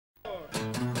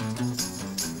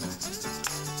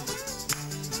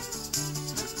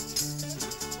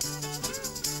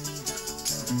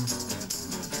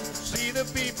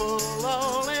people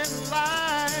all in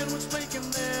line, what's making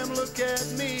them look at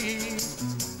me?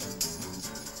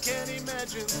 Can't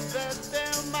imagine that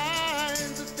their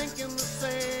minds are thinking the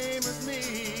same as me.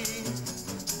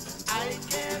 I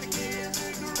can hear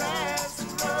the grass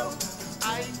grow,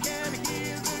 I can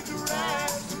hear the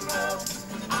grass grow,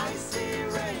 I see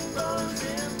rainbows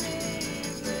in the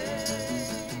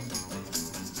evening.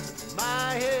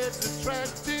 My head's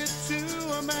attracted to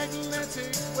a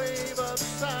magnetic wave of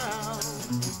sound,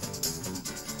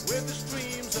 with the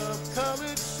streams of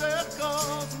colored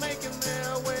circles making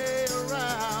their way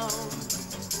around.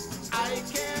 I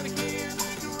can hear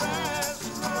the grass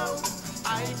grow,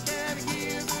 I can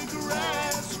hear the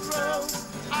grass grow,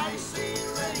 I see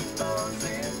rainbows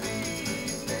in the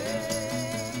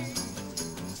evening.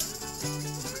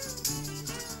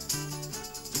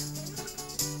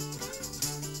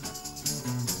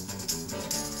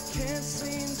 Can't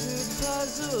seem to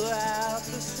puzzle out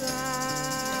the signs.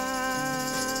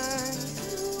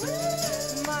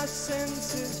 My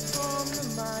senses form the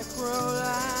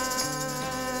micro-lines.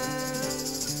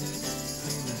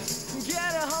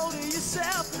 Get a hold of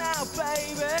yourself now,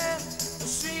 baby.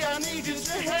 See, I need you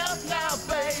to help now,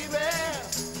 baby.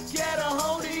 Get a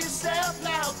hold of yourself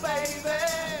now, baby.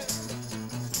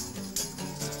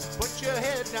 Put your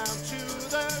head down to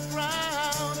the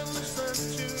ground and listen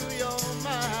to your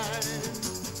mind.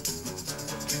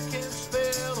 You can't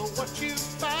spell what you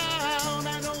found,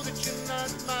 I know that you're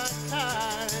not my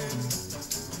kind.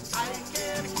 I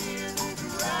can hear the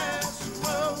grass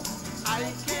grow,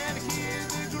 I can hear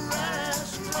the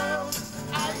grass grow,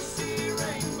 I see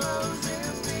rainbows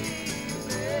in the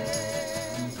evening.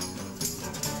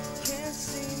 Can't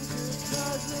seem to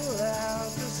puzzle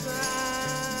out the signs.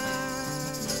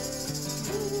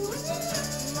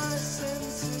 My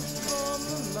senses form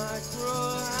the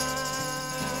micro-lines.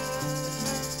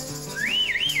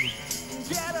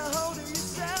 Get a hold of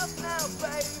yourself now,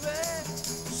 baby.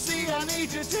 See, I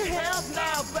need you to help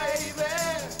now, baby.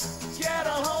 Get a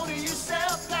hold of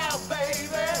yourself now,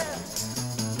 baby.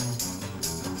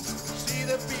 See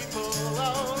the people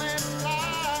all in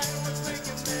line, what's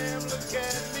making them look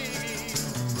at me?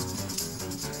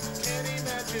 Can't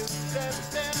imagine that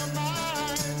their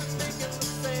minds are thinking the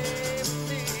same as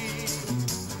me.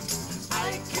 I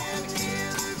can hear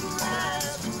the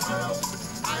grass grow,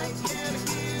 I can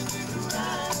hear the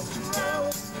grass grow,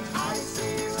 I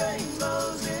see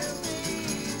rainbows in the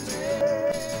evening.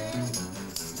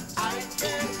 I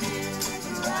can hear the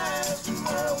grass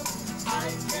grow, I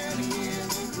can hear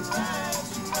the grass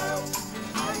grow,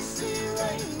 I see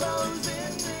rainbows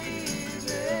in the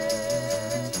evening.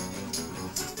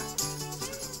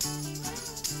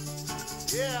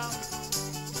 Yeah.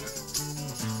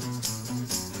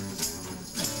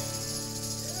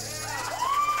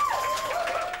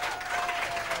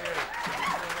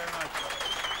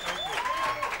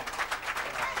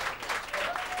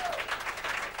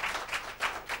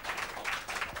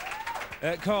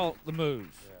 Carl, The Move.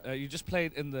 You just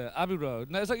played in the Abbey Road.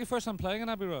 Now, is that your first time playing in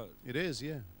Abbey Road? It is,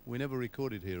 yeah. We never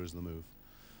recorded here as The Move.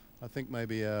 I think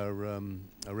maybe our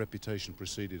reputation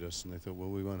preceded us, and they thought, well,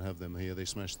 we won't have them here. They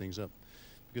smashed things up.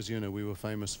 Because, you know, we were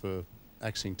famous for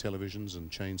axing televisions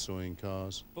and chainsawing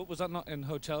cars. But was that not in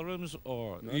hotel rooms,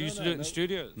 or you used to do it in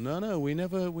studios? No, we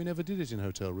never did it in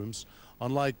hotel rooms.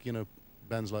 Unlike, you know,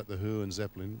 bands like The Who and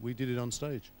Zeppelin, we did it on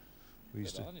stage. We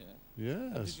used to.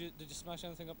 Yes. Did you smash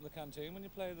anything up in the canteen when you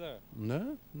played there?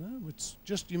 No, it's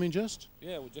just. You mean just?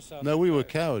 Yeah, we just. No, we were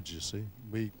cowards. You see,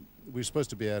 we were supposed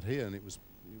to be out here, and it was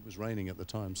raining at the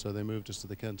time, so they moved us to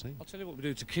the canteen. I'll tell you what we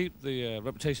do to keep the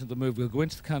reputation of The Move. We'll go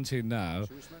into the canteen now.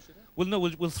 Should we smash it up? Well, no,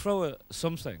 we'll throw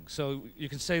something, so you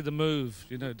can say The Move.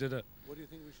 You know, did it. What do you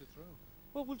think we should throw?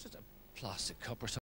 Well, we'll just a plastic cup or something.